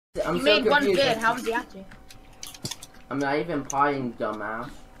You made one good. How was the acting? I'm not even potting, dumbass.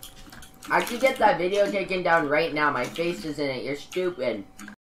 I could get that video taken down right now. My face is in it. You're stupid.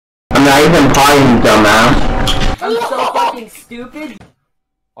 I'm not even potting, dumbass. I'm so fucking stupid.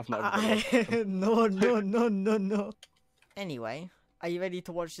 No. Anyway, are you ready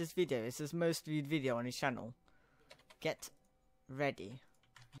to watch this video? It's his most viewed video on his channel. Get ready.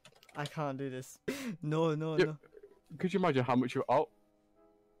 I can't do this. No. Could you imagine how much you...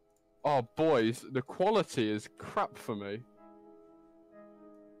 Oh, boys, the quality is crap for me.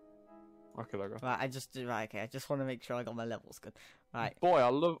 Okay, there we go. Right, I just want to make sure I got my levels good. Right. Boy, I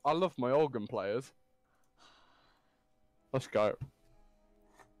love my organ players. Let's go.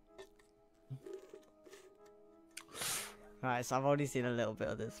 Right, so I've already seen a little bit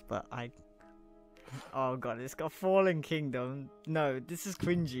of this, but oh god, it's got Fallen Kingdom. No, this is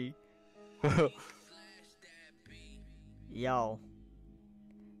cringy. Yo.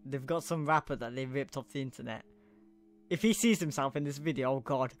 They've got some rapper that they ripped off the internet. If he sees himself in this video, oh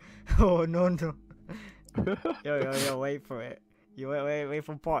god. Oh no. Yo, wait for it. You wait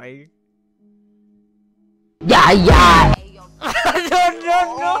for potting. Yeah. No.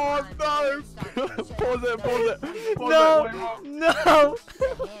 Oh no! Pause it. No.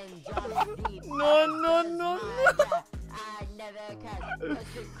 Oh no. No.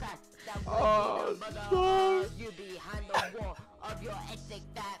 Oh my god.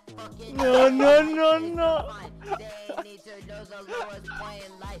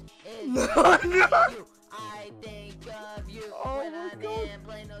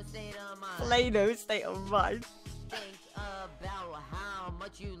 Play-Doh state of mind. Think about how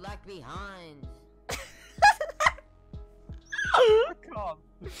much you lag behind. I can't.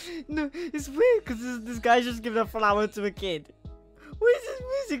 No, it's weird because this guy's just giving a flower to a kid. What is this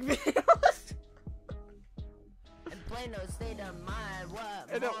music video?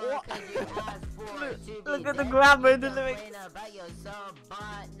 Look at the grammar in the lyrics.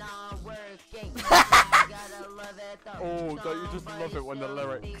 Oh, don't you just love it when the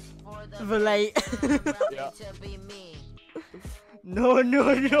lyrics relate? Yeah. No.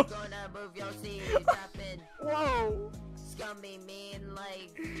 Whoa.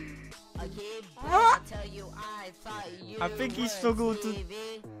 I think he struggled to.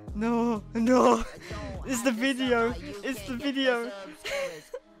 No. It's the video.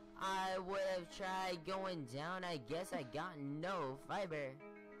 I would have tried going down. I guess I got no fiber.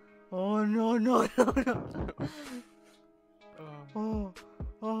 Oh no.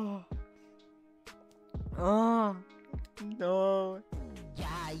 Oh no.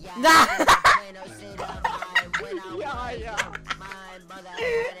 Yeah. No.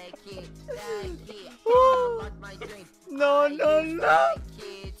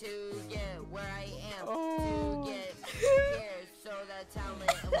 So that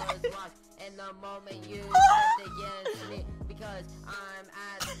talent was lost in the moment you stepped against me, because I'm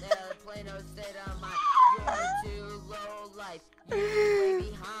at the Plano state of mind. You're too low life, you're way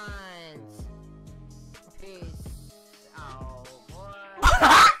behind. Peace out, boy.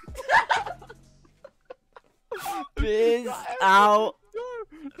 Peace out.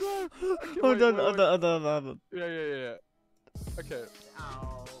 No. Hold on. Yeah. Okay.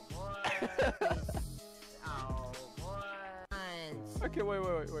 Okay, wait.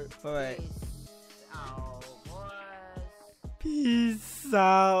 Peace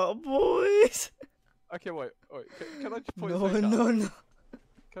out, boys. Okay, wait. Can I just point No. something out?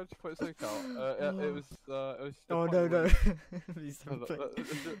 Can I just point something out? It was. Oh no. Please don't play.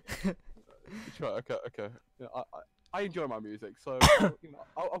 Okay. You know, I enjoy my music, so you know,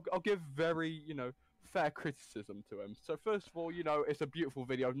 I'll give very fair criticism to him. So first of all, it's a beautiful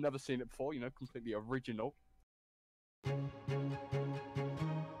video. I've never seen it before. Completely original.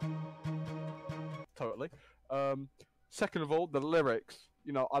 Totally. Second of all, the lyrics.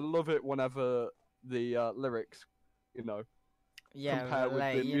 I love it whenever the lyrics, compare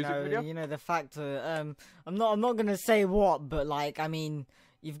with the music video. The fact that I'm not gonna say what, but like, I mean,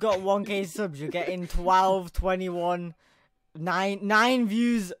 you've got 1K subs, you're getting 12, 21, 9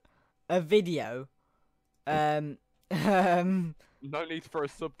 views a video. No need for a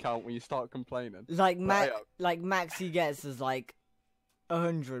sub count when you start complaining. Like max he gets is like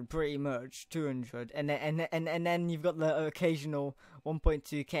 100, pretty much 200, and then you've got the occasional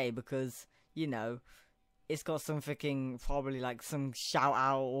 1.2K because it's got some freaking probably like some shout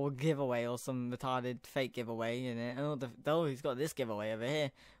out or giveaway or some retarded fake giveaway in it. Oh, he's got this giveaway over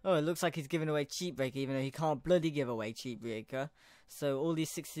here. Oh, it looks like he's giving away Cheat Breaker even though he can't bloody give away Cheat Breaker. So all these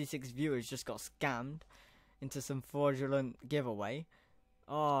 66 viewers just got scammed into some fraudulent giveaway.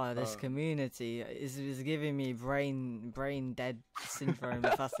 Oh, this community is giving me brain dead syndrome.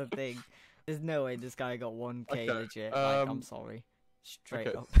 If that's the thing. There's no way this guy got 1K legit. Like, I'm sorry.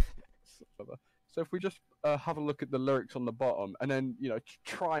 Straight up. So if we just have a look at the lyrics on the bottom, and then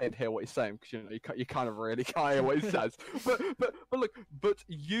try and hear what he's saying, because you kind of really can't hear what he says. But look,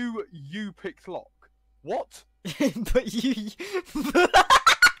 you picked lock. What? But you.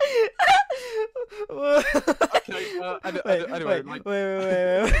 Okay. Anyway, wait.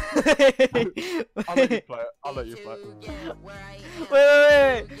 I'll let you play it. I'll let you play it.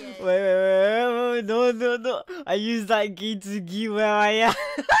 Wait. No. I use that key to get where I am.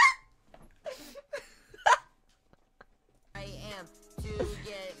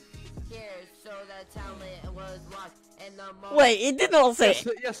 Wait, it did not say.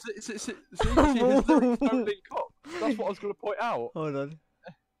 Yes. His lyrics don't link up. That's what I was going to point out. Hold on.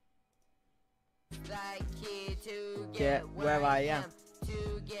 Get where I am.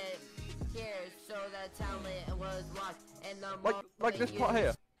 Like this part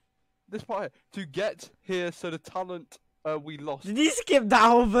here. This part here. To get here, so the talent we lost. Did you skip that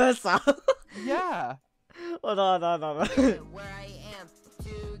whole verse out? Yeah. Hold on. Where I am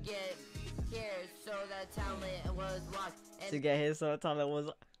to get here, so the talent was lost. To get here, so the talent was.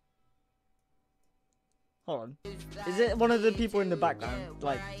 Hold on. Is it one of the people in the background?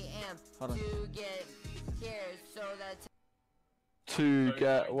 Like, hold on. To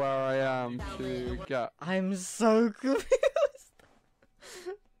get where I am, to get. I'm so confused.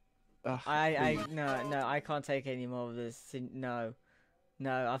 No, I can't take any more of this. No,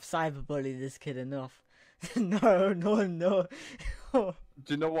 I've cyberbullied this kid enough. No. Do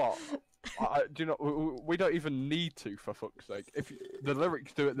you know what? Do you know? We don't even need to, for fuck's sake. If the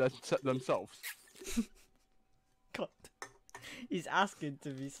lyrics do it themselves. God, he's asking to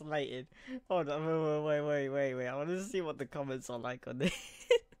be slated. Hold on, wait. I want to see what the comments are like on this.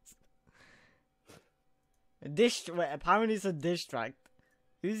 Wait, apparently it's a diss track.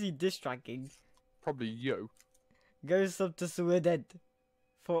 Who's he distracting? Probably you. Go sub to Suedead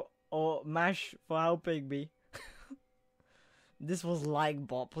or Mash for helping me. This was like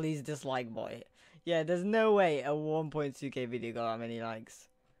bot. Please dislike bot it. Yeah, there's no way a 1.2k video got that many likes.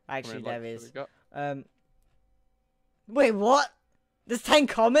 Actually, there is. Wait, what? There's 10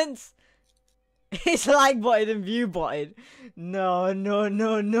 comments? It's like botted and view botted. No.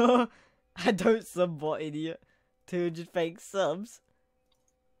 I don't sub bot, idiot. 200 fake subs.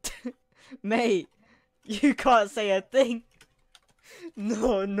 Mate, you can't say a thing.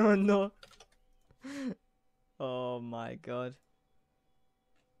 No. Oh my god.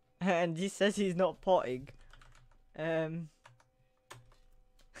 And he says he's not potting.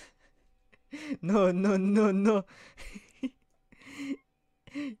 No.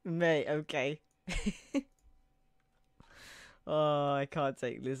 Mate, okay. Oh, I can't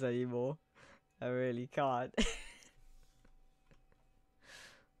take this anymore. I really can't.